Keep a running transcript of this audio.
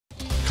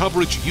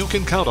coverage you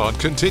can count on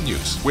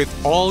continues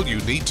with all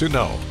you need to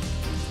know.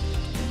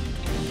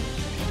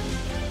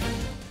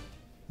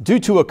 Due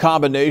to a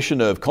combination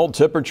of cold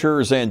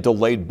temperatures and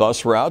delayed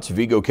bus routes,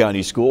 Vigo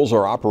County schools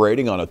are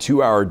operating on a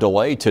 2-hour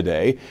delay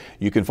today.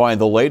 You can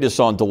find the latest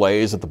on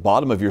delays at the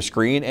bottom of your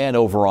screen and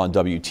over on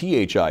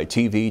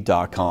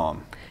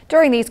WTHI-TV.com.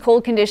 During these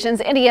cold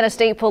conditions, Indiana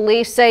State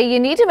Police say you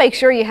need to make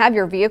sure you have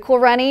your vehicle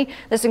ready.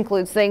 This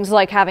includes things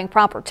like having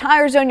proper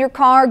tires on your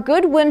car,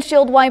 good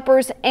windshield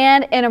wipers,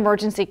 and an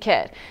emergency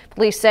kit.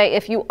 Police say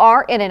if you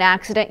are in an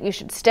accident, you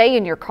should stay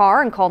in your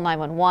car and call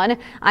 911.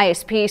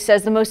 ISP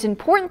says the most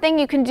important thing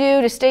you can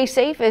do to stay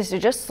safe is to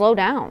just slow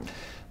down.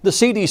 The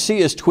CDC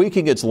is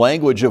tweaking its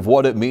language of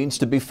what it means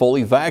to be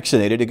fully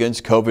vaccinated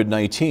against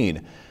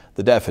COVID-19.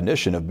 The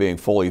definition of being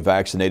fully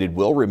vaccinated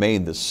will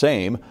remain the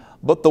same,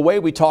 but the way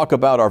we talk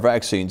about our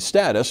vaccine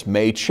status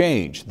may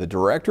change. The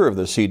director of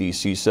the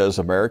CDC says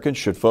Americans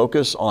should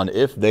focus on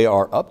if they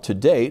are up to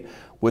date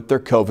with their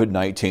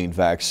COVID-19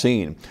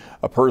 vaccine.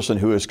 A person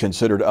who is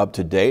considered up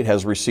to date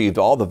has received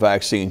all the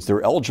vaccines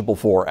they're eligible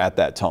for at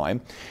that time.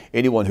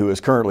 Anyone who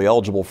is currently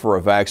eligible for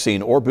a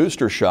vaccine or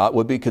booster shot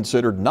would be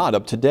considered not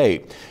up to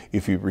date.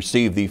 If you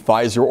receive the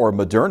Pfizer or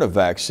Moderna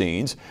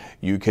vaccines,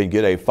 you can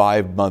get a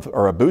 5-month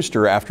or a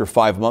booster after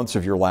 5 months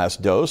of your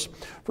last dose.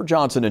 For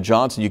Johnson &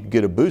 Johnson, you can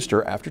get a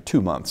booster after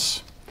 2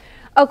 months.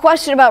 A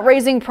question about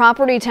raising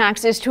property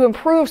taxes to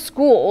improve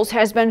schools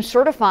has been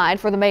certified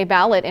for the May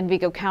ballot in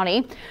Vigo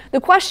County.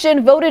 The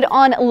question, voted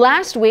on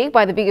last week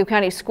by the Vigo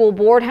County School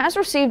Board, has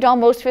received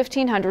almost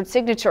 1,500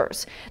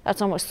 signatures.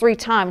 That's almost 3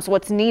 times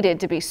what's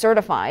needed to be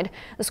certified.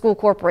 The school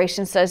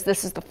corporation says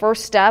this is the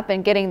first step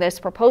in getting this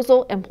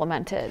proposal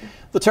implemented.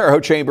 The Terre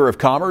Haute Chamber of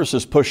Commerce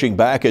is pushing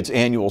back its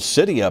annual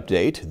city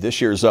update. This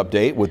year's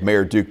update with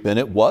Mayor Duke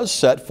Bennett was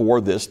set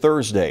for this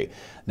Thursday.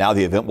 Now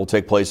the event will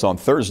take place on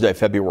Thursday,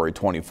 February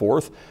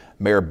 24th.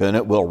 Mayor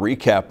Bennett will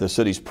recap the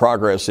city's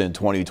progress in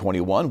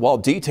 2021 while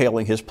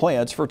detailing his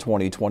plans for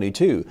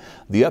 2022.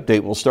 The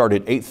update will start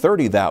at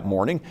 8:30 that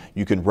morning.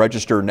 You can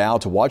register now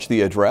to watch the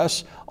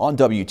address on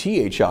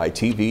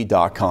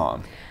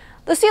WTHI-TV.com.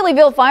 The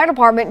Sealyville Fire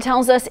Department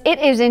tells us it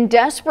is in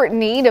desperate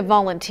need of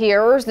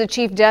volunteers. The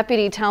chief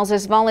deputy tells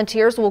us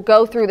volunteers will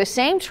go through the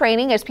same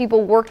training as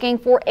people working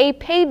for a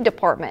paid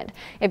department.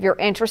 If you're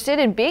interested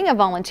in being a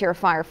volunteer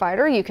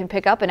firefighter, you can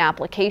pick up an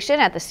application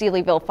at the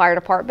Sealyville Fire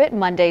Department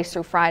Mondays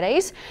through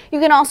Fridays. You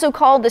can also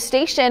call the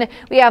station.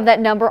 We have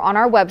that number on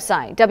our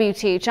website,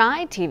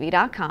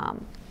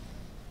 WTHI-TV.com.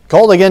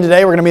 Cold again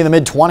today. We're going to be in the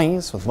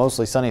mid-20s with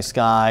mostly sunny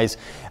skies.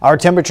 Our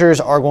temperatures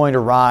are going to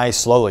rise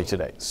slowly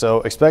today, so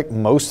expect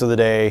most of the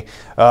day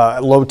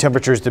low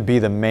temperatures to be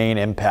the main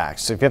impact.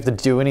 So if you have to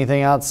do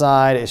anything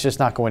outside, it's just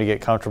not going to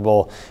get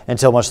comfortable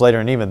until much later,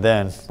 and even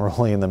then we're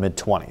only in the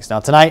mid-20s. Now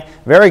tonight,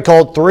 very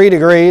cold, 3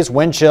 degrees,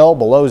 wind chill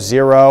below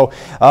 0.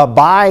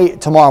 By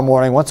tomorrow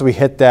morning, once we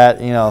hit that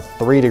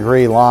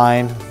 3-degree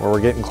line where we're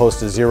getting close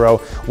to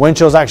 0, wind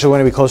chill is actually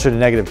going to be closer to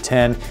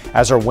 -10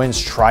 as our winds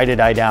try to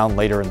die down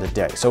later in the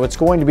day. So it's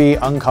going to be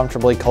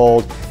uncomfortably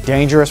cold,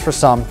 dangerous for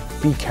some.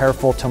 Be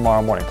careful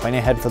tomorrow morning. Plan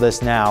ahead for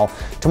this now.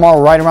 Tomorrow,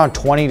 right around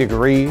 20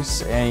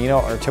 degrees. And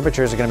our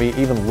temperatures are going to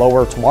be even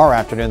lower tomorrow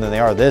afternoon than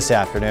they are this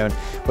afternoon,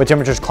 with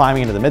temperatures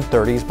climbing into the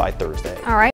mid-30s by Thursday. All right.